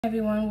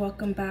Everyone,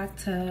 welcome back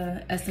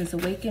to Essence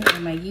Awaken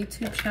on my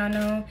YouTube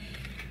channel.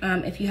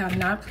 If you have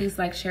not, please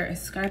like, share, and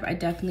subscribe. I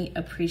definitely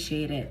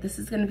appreciate it. This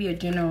is going to be a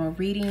general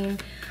reading.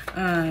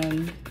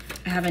 I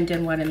haven't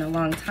done one in a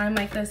long time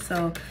like this,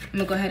 so I'm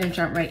gonna go ahead and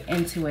jump right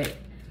into it.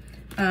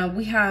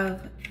 We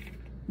have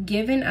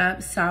given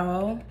up,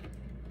 sorrow,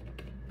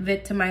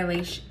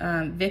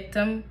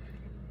 victimization,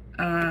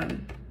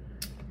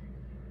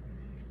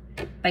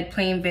 like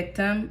playing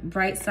victim,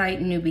 bright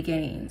side, new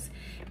beginnings.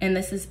 And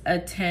this is a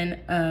 10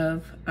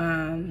 of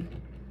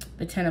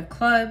the 10 of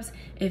clubs.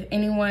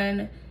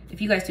 If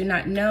you guys do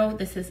not know,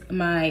 this is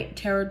my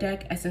tarot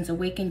deck, Essence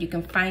Awakened. You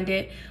can find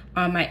it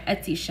on my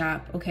Etsy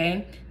shop,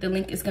 okay? The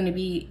link is gonna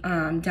be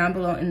down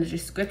below in the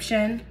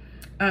description.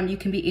 You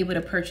can be able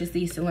to purchase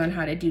these to learn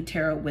how to do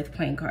tarot with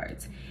playing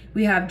cards.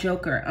 We have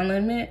Joker,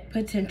 unlimited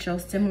potential,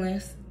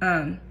 stimulus,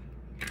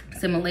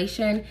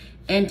 simulation,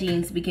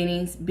 endings,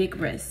 beginnings, big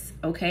risks,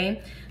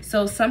 okay?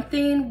 So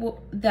something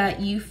that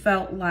you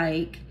felt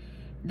like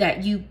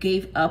that you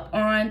gave up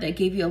on, that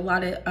gave you a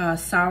lot of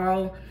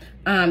sorrow,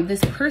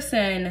 this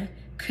person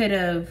could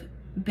have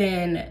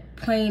been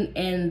playing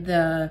in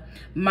the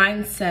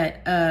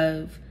mindset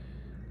of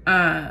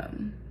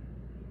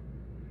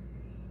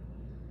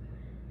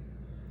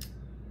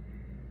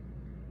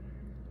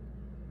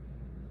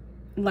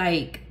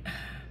like,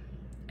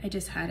 I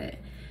just had it.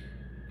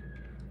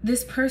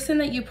 This person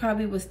that you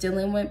probably was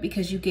dealing with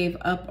because you gave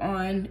up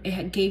on,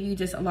 it gave you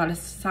just a lot of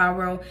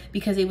sorrow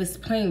because they was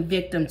playing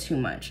victim too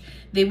much.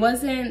 They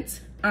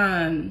wasn't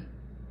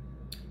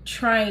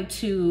trying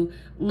to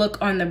look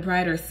on the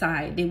brighter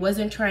side. They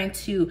wasn't trying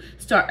to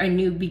start a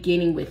new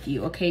beginning with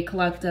you, okay,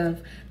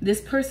 collective? This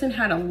person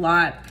had a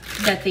lot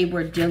that they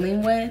were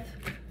dealing with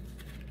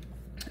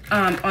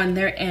on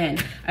their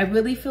end. I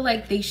really feel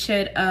like they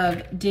should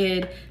have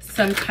did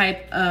some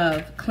type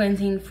of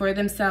cleansing for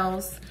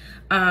themselves.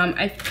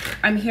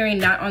 I'm hearing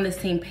not on the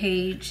same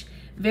page.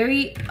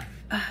 Very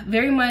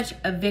much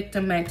a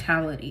victim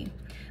mentality,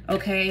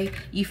 okay?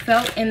 You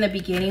felt in the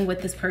beginning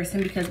with this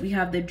person because we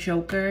have the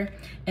Joker,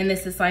 and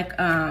this is like,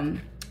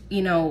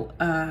 you know,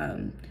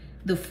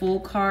 the Fool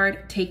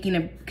card,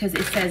 because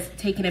it says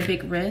taking a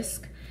big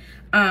risk.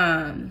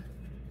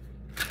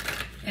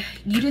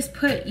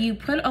 You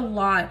put a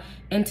lot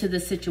into the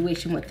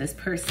situation with this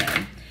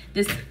person.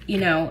 This, you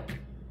know,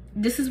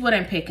 this is what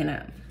I'm picking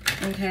up.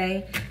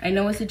 Okay, I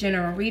know it's a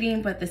general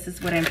reading, but this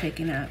is what I'm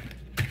picking up.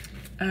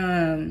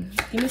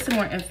 Give me some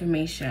more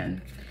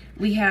information.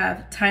 We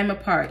have time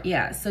apart.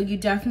 Yeah, so you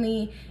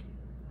definitely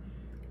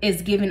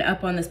is giving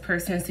up on this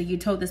person. So you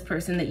told this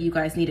person that you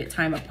guys needed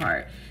time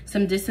apart.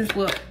 Some distance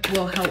will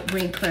help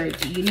bring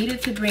clarity. You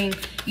need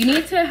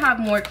to have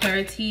more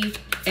clarity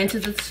into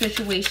the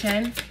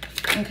situation.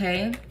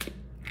 Okay,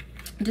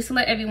 just to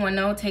let everyone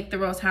know, take the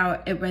rose how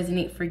it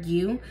resonates for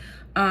you.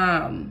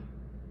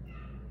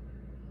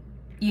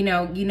 You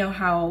know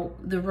how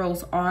the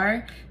roles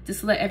are. Just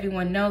to let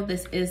everyone know,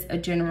 this is a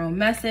general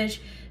message.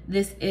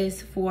 This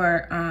is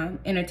for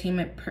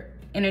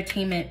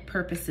entertainment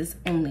purposes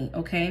only,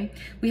 okay?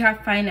 We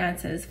have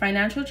finances.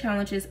 Financial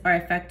challenges are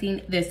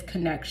affecting this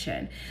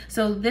connection.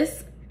 So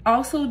this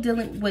also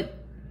dealing with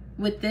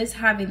this,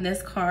 having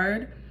this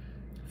card,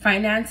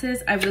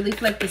 finances, I really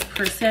feel like this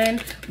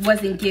person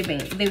wasn't giving.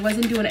 They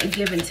wasn't doing a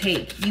give and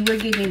take. You were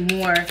giving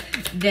more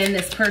than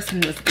this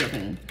person was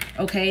giving.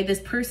 Okay,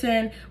 this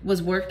person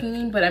was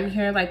working, but I'm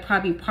hearing like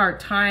probably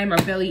part-time or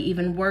barely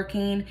even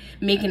working,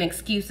 making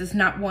excuses,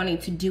 not wanting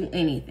to do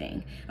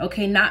anything.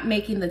 Okay, not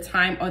making the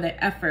time or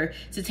the effort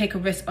to take a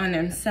risk on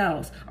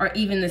themselves or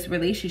even this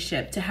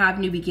relationship, to have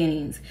new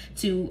beginnings,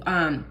 to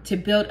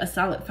build a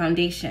solid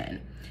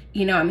foundation.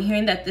 You know, I'm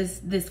hearing that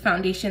this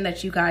foundation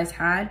that you guys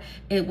had,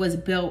 it was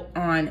built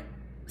on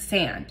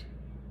sand.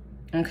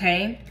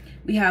 Okay.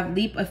 We have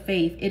leap of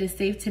faith. It is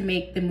safe to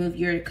make the move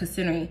you're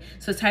considering.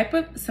 So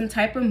some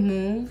type of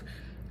move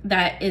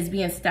that is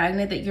being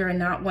stagnant that you're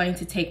not wanting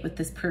to take with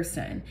this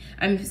person.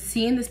 I'm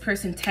seeing this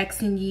person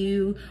texting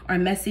you or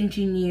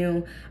messaging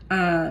you,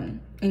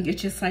 and you're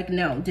just like,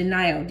 no,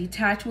 denial,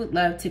 detach with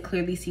love to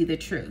clearly see the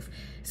truth.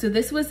 So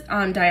this was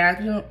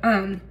diagonal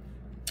and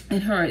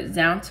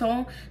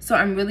horizontal. So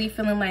I'm really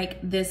feeling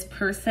like this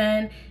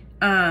person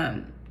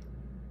in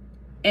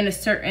a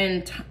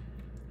certain time,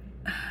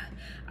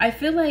 I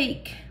feel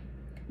like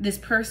this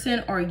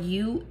person or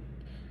you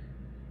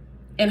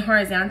in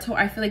horizontal,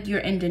 I feel like you're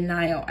in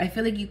denial. I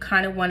feel like you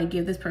kind of want to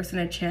give this person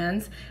a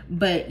chance,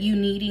 but you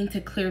needing to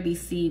clearly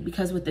see,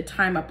 because with the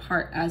time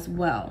apart as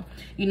well,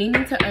 you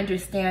needing to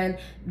understand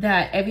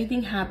that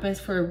everything happens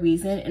for a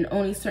reason and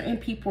only certain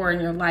people are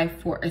in your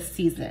life for a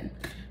season.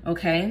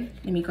 Okay,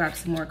 let me grab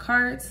some more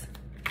cards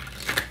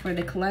for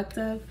the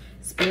collective.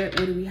 Spirit,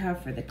 what do we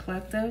have for the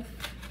collective?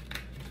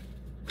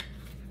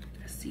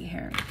 Let's see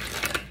here.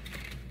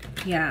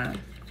 Yeah,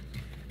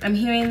 I'm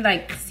hearing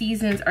like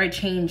seasons are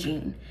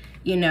changing,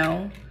 you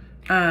know.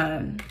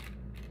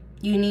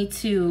 You need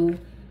to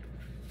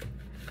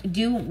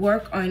do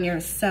work on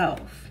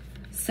yourself,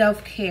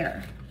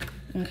 self-care,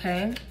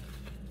 okay?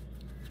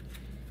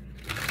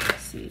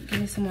 see.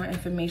 Give me some more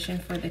information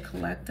for the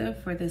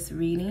collective for this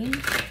reading.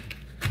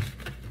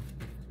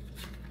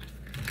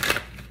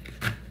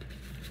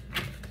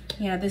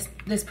 Yeah,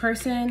 this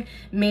person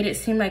made it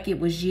seem like it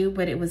was you,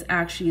 but it was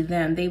actually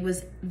them. They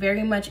was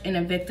very much in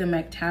a victim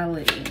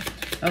mentality,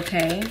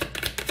 okay?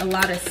 A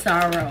lot of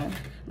sorrow,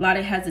 a lot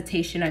of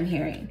hesitation I'm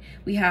hearing.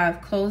 We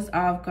have closed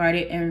off,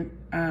 guarded, and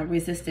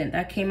resistant.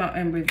 That came out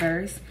in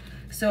reverse.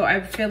 So I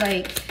feel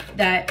like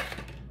that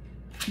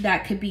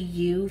could be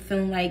you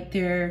feeling like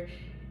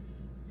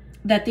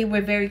that they were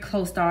very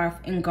closed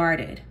off and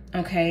guarded,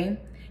 okay?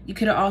 You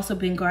could have also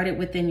been guarded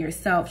within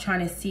yourself,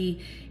 trying to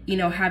see, you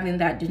know, having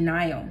that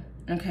denial,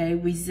 okay?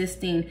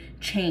 Resisting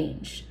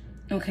change,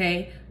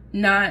 okay?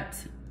 I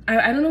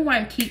don't know why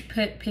I'm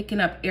picking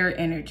up air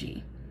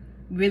energy.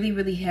 Really,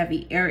 really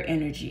heavy air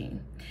energy.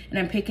 And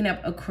I'm picking up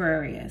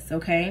Aquarius,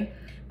 okay?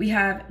 We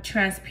have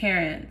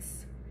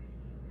transparence.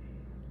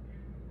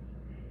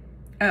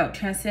 Oh,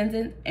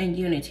 transcendent and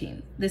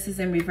unity. This is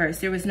in reverse.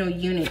 There was no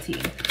unity,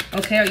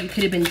 okay? Or you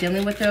could have been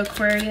dealing with the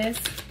Aquarius,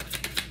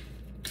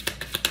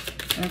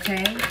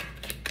 okay?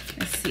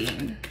 Let's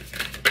see.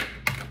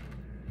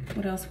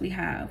 What else we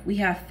have? We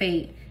have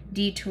fate,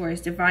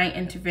 detours, divine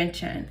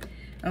intervention,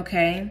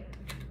 okay?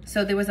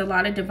 So there was a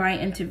lot of divine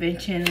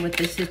intervention with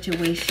this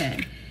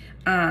situation.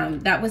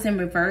 That was in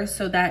reverse,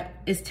 so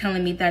that is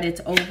telling me that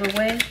it's over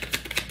with.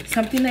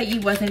 Something that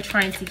you wasn't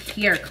trying to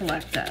hear,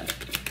 collective,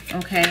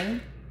 okay?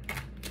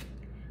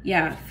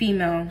 Yeah,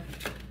 female.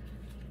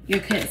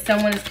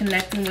 Someone is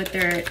connecting with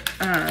their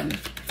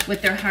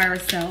higher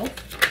self.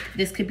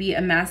 This could be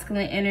a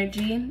masculine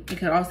energy. It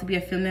could also be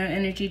a female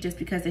energy. Just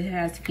because it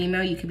has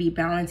female, you could be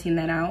balancing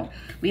that out.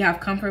 We have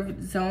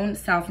comfort zone,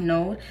 south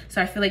node.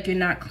 So I feel like you're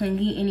not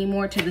clingy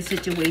anymore to the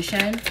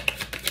situation.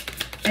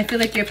 I feel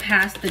like you're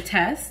past the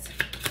test.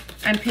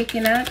 I'm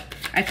picking up.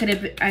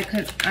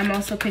 I'm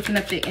also picking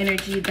up the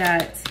energy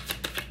that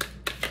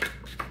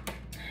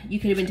you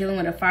could have been dealing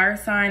with a fire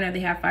sign, or they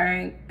have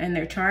fire in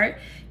their chart.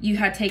 You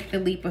had to take the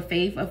leap of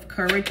faith, of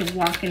courage, of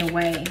walking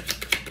away.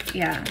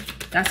 Yeah,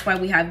 that's why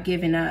we have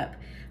given up.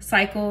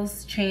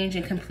 Cycles, change,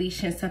 and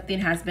completion. Something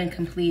has been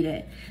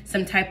completed.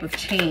 Some type of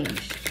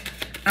change.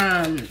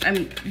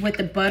 With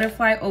the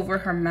butterfly over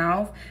her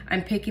mouth,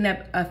 I'm picking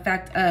up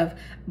effect of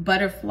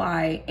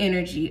butterfly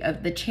energy,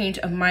 of the change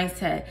of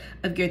mindset,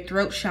 of your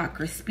throat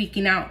chakra,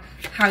 speaking out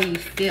how you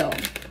feel.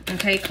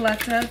 Okay,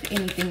 collective?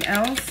 Anything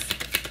else?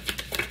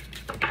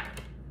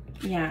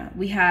 Yeah,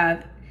 we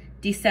have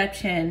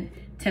deception,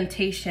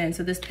 temptation.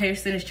 So this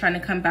person is trying to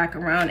come back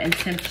around and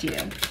tempt you,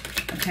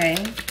 okay?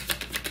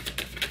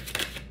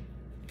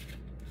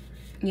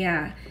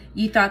 Yeah,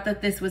 you thought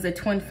that this was a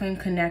twin flame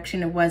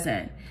connection. It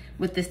wasn't.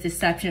 With this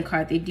deception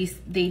card, they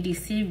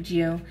deceived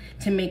you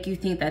to make you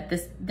think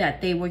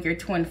that they were your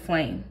twin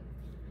flame,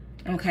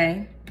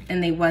 okay?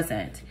 And they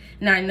wasn't.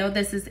 Now, I know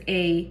this is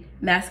a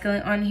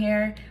masculine on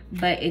here,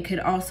 but it could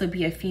also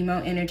be a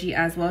female energy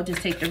as well.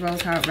 Just take the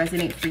roles how it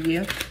resonates for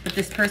you. But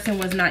this person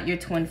was not your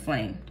twin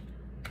flame,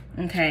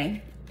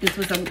 okay? This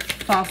was a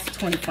false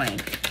twin flame.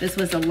 This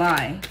was a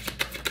lie.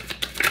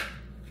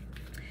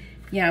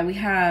 Yeah, we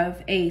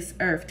have Ace,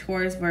 Earth,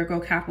 Taurus, Virgo,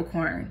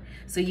 Capricorn.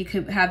 So you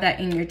could have that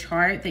in your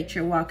chart that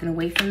you're walking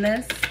away from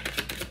this.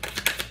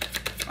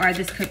 Or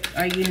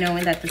are you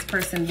knowing that this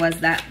person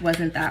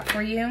wasn't that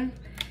for you?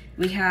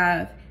 We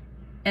have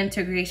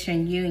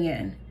integration,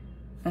 union.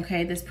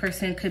 Okay, this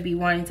person could be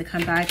wanting to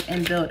come back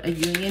and build a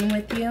union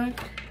with you.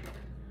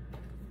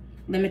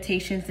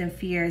 Limitations and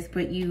fears,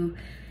 but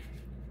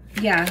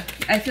yeah,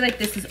 I feel like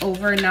this is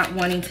over, not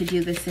wanting to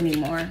do this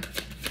anymore.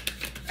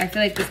 I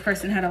feel like this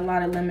person had a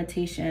lot of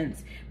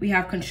limitations. We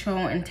have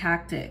control and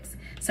tactics.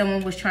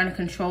 Someone was trying to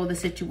control the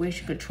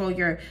situation, control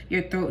your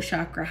throat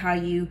chakra, how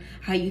you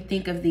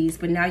think of these,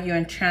 but now you're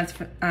in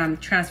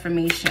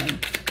transformation,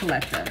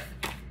 collective.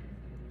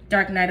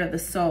 Dark night of the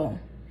soul,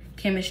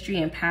 chemistry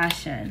and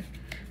passion.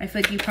 I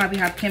feel like you probably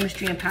have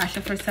chemistry and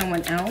passion for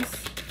someone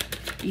else.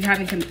 You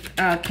having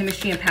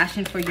chemistry and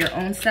passion for your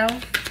own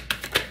self.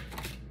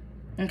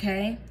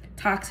 Okay?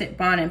 Toxic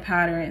bond and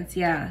patterns,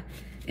 yeah.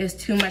 There's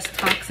too much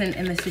toxin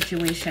in the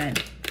situation.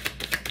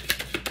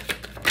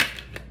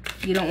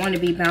 You don't want to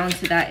be bound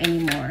to that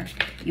anymore.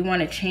 You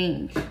want to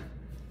change.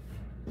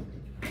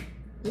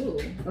 Ooh,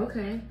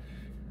 okay.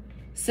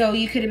 So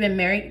you could have been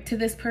married to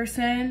this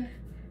person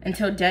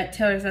until death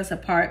tears us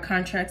apart,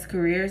 contracts,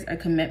 careers, or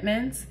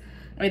commitments.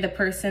 Or the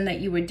person that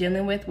you were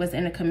dealing with was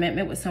in a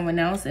commitment with someone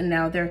else, and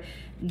now they're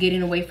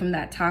getting away from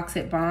that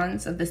toxic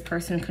bonds of this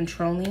person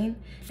controlling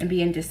and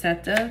being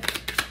deceptive.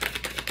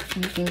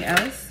 Anything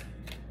else?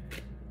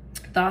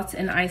 Thoughts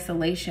and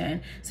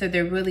isolation. So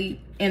they're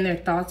really in their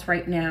thoughts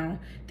right now.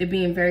 They're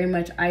being very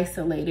much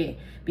isolated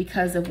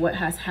because of what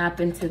has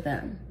happened to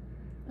them.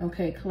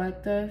 Okay,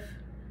 collective.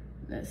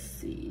 Let's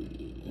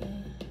see.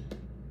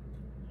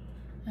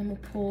 I'm gonna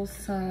pull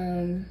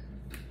some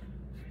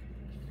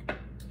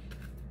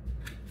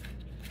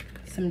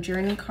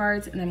journey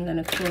cards, and I'm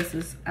gonna close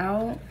this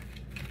out.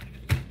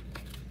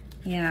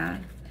 Yeah,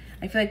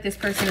 I feel like this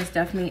person is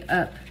definitely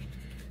up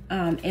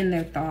in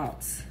their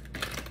thoughts.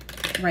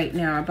 right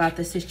now about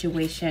the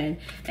situation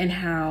and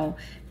how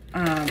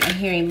I'm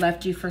hearing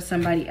left you for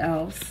somebody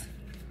else.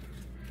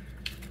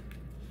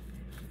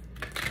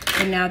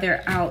 And now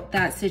they're out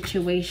that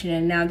situation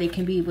and now they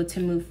can be able to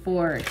move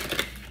forward.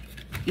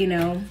 You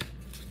know,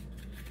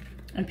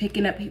 I'm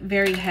picking up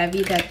very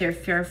heavy that they're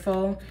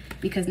fearful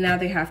because now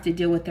they have to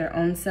deal with their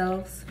own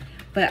selves.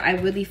 But I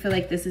really feel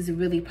like this is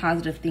really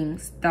positive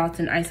things, thoughts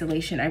in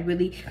isolation. I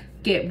really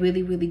get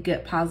really, really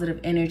good positive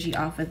energy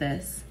off of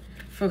this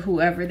for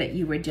whoever that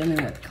you were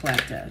dealing with,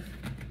 collective.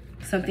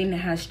 Something that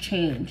has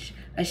changed,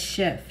 a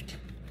shift,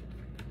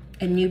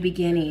 a new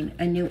beginning,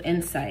 a new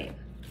insight.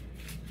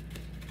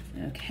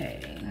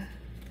 Okay.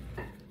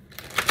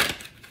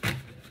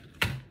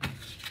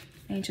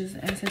 Angels,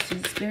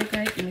 ancestors, spirit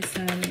guide,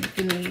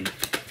 give me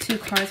 2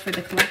 cards for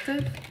the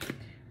collective.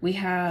 We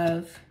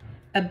have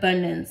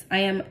abundance. I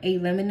am a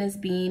limitless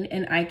being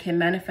and I can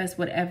manifest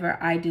whatever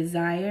I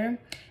desire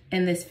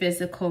in this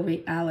physical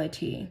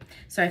reality.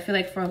 So I feel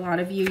like for a lot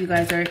of you, you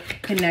guys are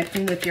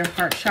connecting with your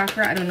heart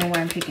chakra. I don't know why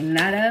I'm picking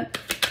that up.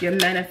 You're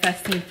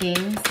manifesting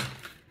things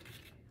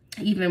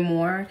even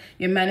more.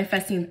 You're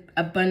manifesting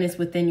abundance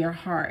within your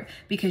heart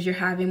because you're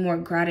having more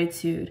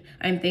gratitude.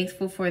 I'm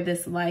thankful for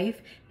this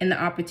life and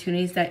the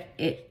opportunities that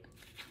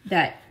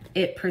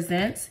it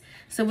presents.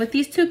 So with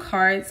these 2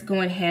 cards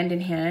going hand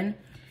in hand,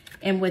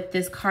 and with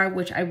this card,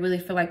 which I really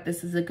feel like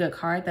this is a good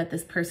card, that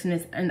this person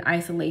is in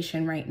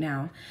isolation right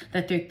now,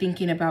 that they're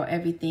thinking about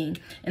everything,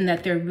 and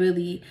that they're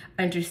really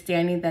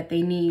understanding that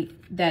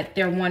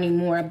they're wanting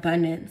more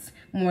abundance,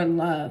 more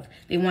love.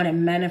 They want to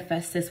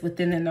manifest this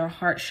within their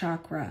heart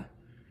chakra.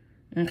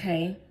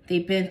 Okay?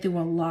 They've been through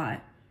a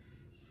lot.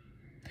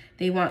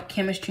 They want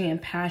chemistry and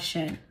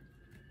passion.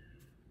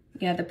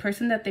 Yeah, the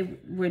person that they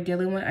were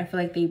dealing with, I feel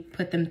like they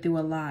put them through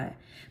a lot.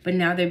 But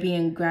now they're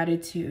being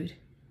gratitude.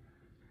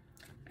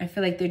 I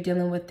feel like they're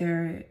dealing with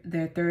their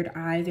third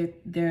eye.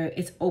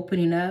 It's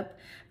opening up.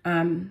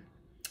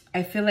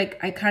 I feel like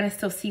I kind of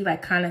still see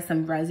like kind of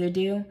some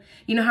residue.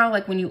 You know how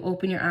like when you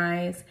open your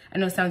eyes, I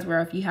know it sounds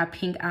weird if you have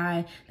pink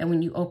eye, then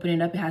when you open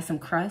it up, it has some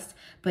crust,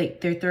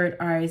 but their third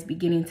eye is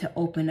beginning to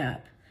open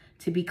up,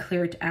 to be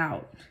cleared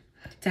out,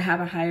 to have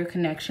a higher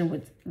connection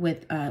with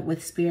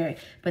spirit.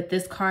 But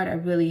this card, I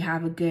really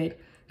have a good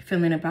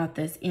feeling about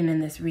this in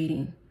this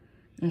reading,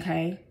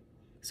 okay?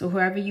 So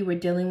whoever you were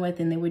dealing with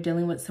and they were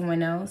dealing with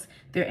someone else,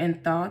 they're in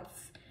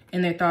thoughts,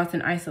 and their thoughts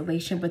in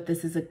isolation, but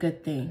this is a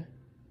good thing.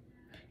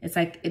 It's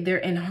like they're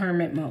in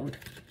hermit mode,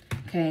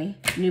 okay?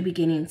 New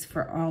beginnings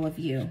for all of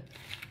you,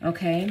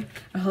 okay?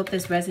 I hope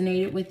this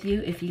resonated with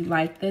you. If you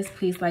like this,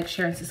 please like,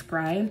 share, and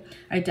subscribe.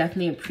 I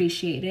definitely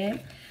appreciate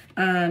it.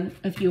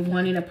 If you're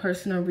wanting a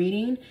personal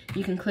reading,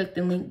 you can click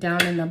the link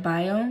down in the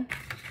bio.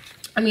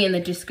 In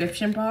the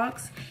description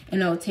box,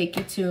 and it'll take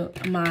you to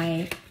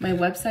my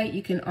website.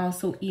 You can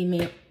also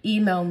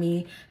email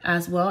me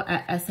as well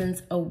at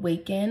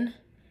essenceawaken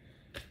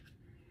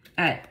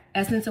at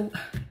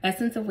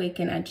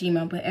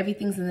gmail, but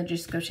everything's in the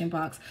description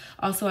box.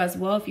 Also as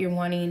well, if you're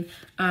wanting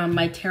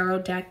my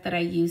tarot deck that I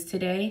used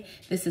today,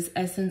 this is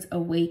Essence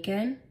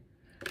Awaken.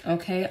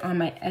 Okay, on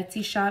my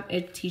Etsy shop,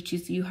 it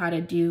teaches you how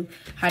to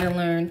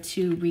learn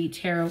to read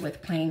tarot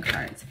with playing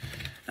cards.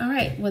 All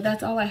right, well,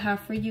 that's all I have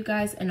for you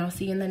guys, and I'll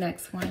see you in the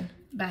next one.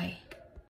 Bye.